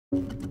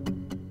Merry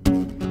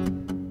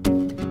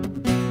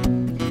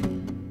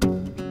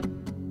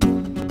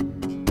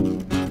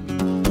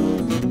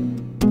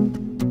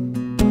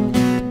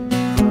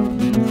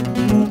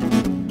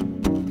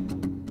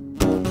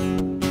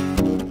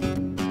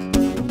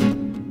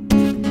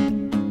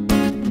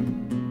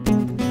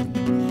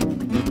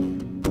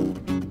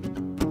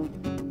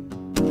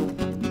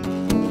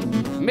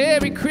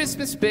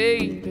Christmas,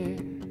 baby,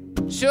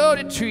 sure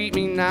to treat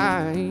me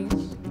nice.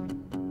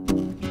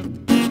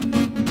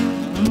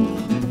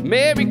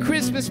 Merry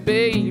Christmas,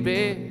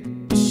 baby,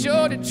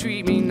 sure to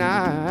treat me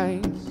nice.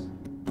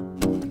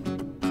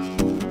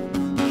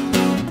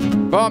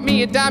 Bought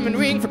me a diamond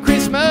ring for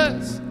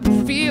Christmas,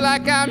 feel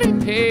like I'm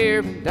in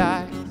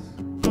paradise.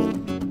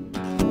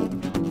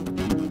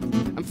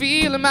 I'm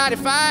feeling mighty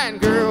fine,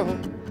 girl,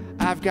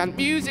 I've got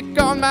music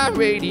on my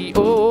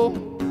radio.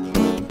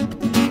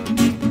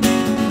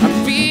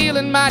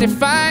 Feeling mighty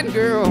fine,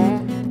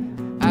 girl,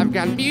 I've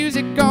got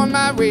music on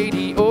my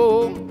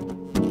radio.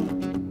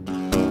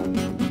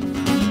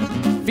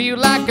 Feel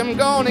like I'm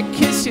gonna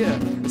kiss you,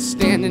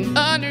 standing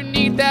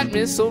underneath that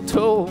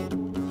mistletoe.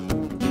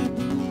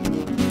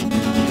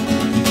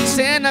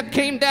 Santa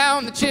came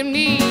down the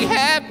chimney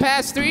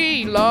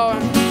 3:30,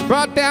 Lord,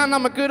 brought down all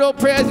my good old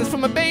presents for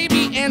my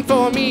baby and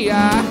for me.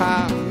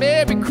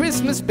 Merry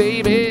Christmas,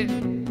 baby,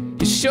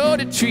 you're sure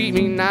to treat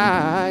me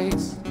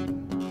nice.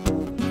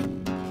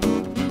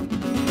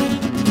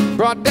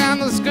 Brought down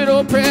those good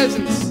old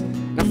presents,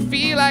 and I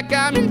feel like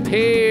I'm in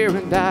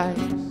paradise.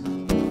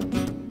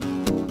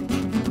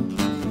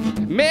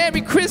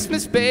 Merry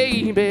Christmas,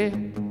 baby,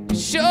 you're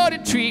sure to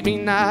treat me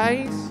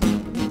nice.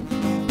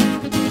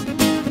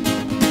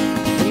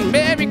 And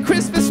Merry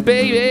Christmas,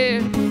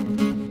 baby,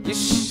 you're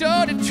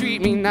sure to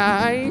treat me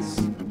nice.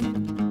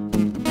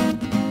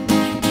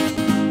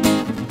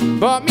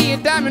 Bought me a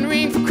diamond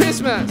ring for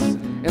Christmas,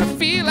 and I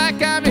feel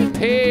like I'm in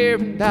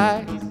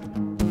paradise.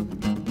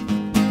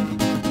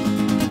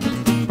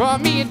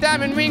 Bought me a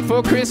diamond ring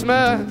for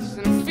Christmas,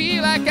 and I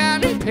feel like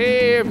I'm in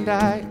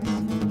paradise.